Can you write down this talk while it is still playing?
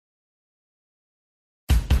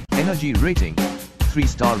Energy rating,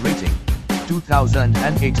 3-star rating,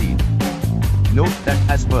 2018. Note that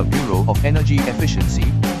as per Bureau of Energy Efficiency,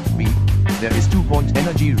 B, there is 2-point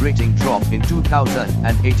energy rating drop in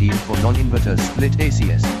 2018 for non-inverter split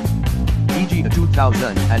ACS. E.g. a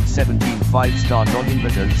 2017 5-star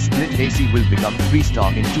non-inverter split AC will become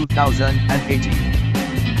 3-star in 2018.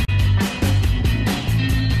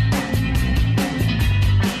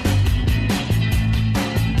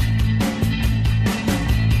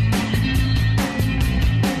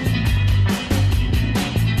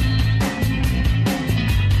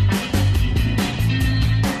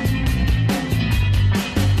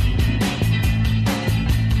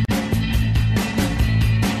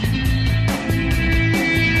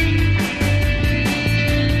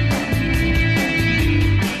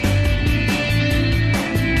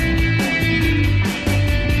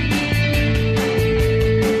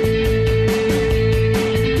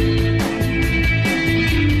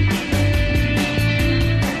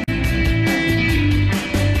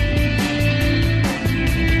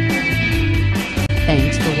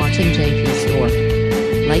 Thanks for watching JP Store.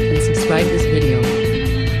 Like and subscribe this video.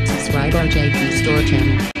 Subscribe our JP Store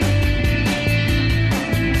channel.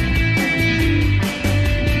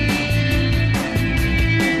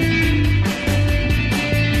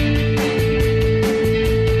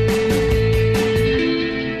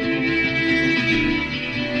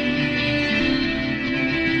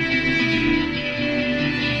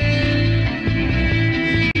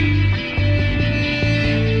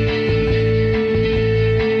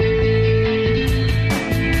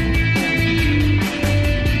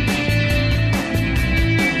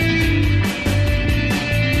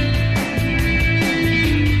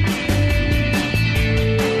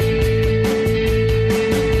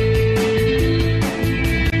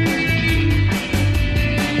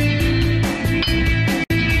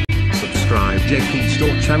 JP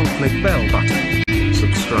Store channel, click bell button.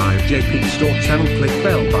 Subscribe JP Store channel, click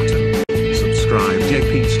bell button. Subscribe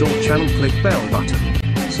JP Store channel, click bell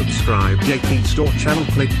button. Subscribe JP Store channel,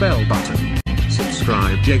 click bell button.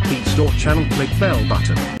 Subscribe JP Store channel, click bell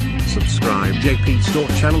button. Subscribe JP Store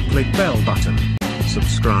channel, click bell button.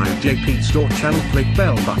 Subscribe JP Store channel, click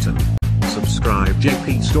bell button. Subscribe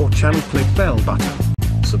JP Store channel, click bell button.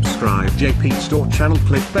 Subscribe JP Store channel,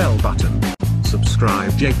 click bell button.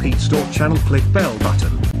 Subscribe JP Store channel, click bell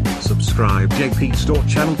button. Subscribe JP Store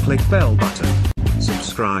channel, click bell button.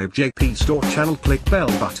 Subscribe JP Store channel, click bell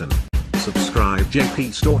button. Subscribe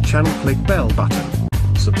JP Store channel, click bell button.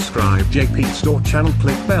 Subscribe JP Store channel,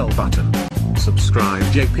 click bell button. Subscribe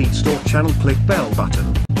JP Store channel, click bell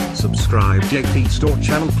button. Subscribe JP Store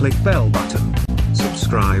channel, click bell button.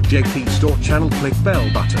 Subscribe JP Store channel, click bell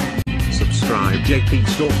button. Subscribe JP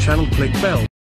Store channel, click bell